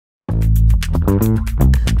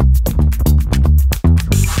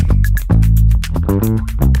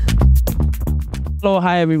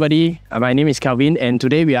hi everybody. My name is Kelvin, and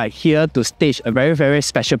today we are here to stage a very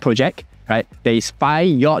special project. Right, there is 5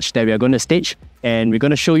 yachts that we are going to stage, and we're going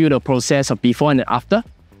to show you the process of before and after.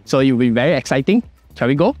 So it will be very exciting. Shall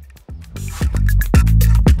we go?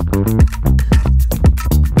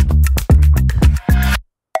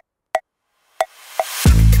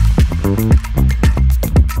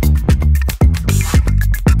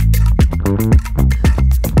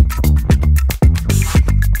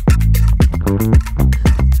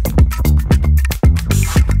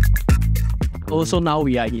 Also, now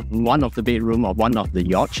we are in one of the bedroom of one of the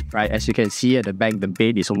yachts, right? As you can see at the back, the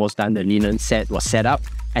bed is almost done. The linen set was set up.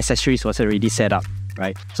 Accessories was already set up,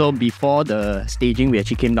 right? So before the staging, we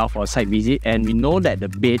actually came down for a site visit, and we know that the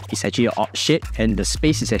bed is actually an odd shape and the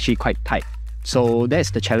space is actually quite tight. So that's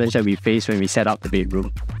the challenge that we face when we set up the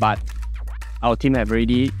bedroom. But our team have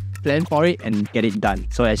already planned for it and get it done.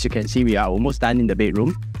 So as you can see, we are almost done in the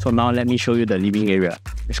bedroom. So now let me show you the living area.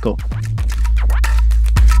 Let's go.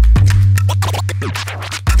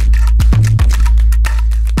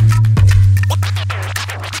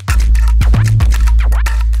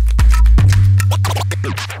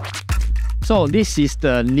 So this is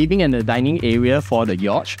the living and the dining area for the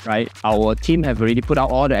yacht, right? Our team have already put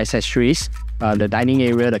out all the accessories, the dining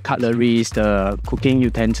area, the cutleries, the cooking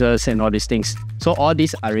utensils, and all these things. So all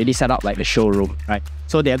these are already set up like the showroom, right?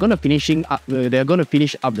 So they're going to finish up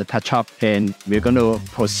the touch up, and we're going to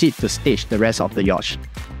proceed to stage the rest of the yacht.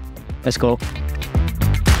 Let's go.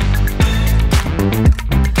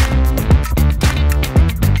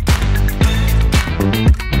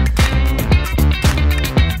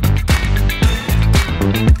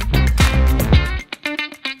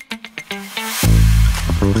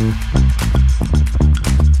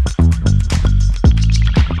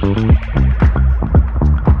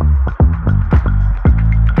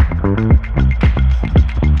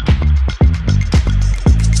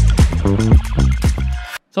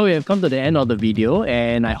 So we have come to the end of the video,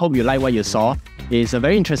 and I hope you like what you saw. It's a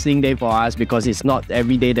very interesting day for us because it's not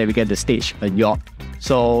every day that we get to stage a yacht.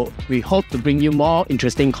 So we hope to bring you more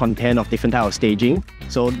interesting content of different types of staging.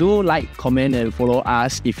 So do like, comment, and follow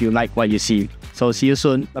us if you like what you see. So see you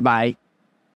soon. Bye bye.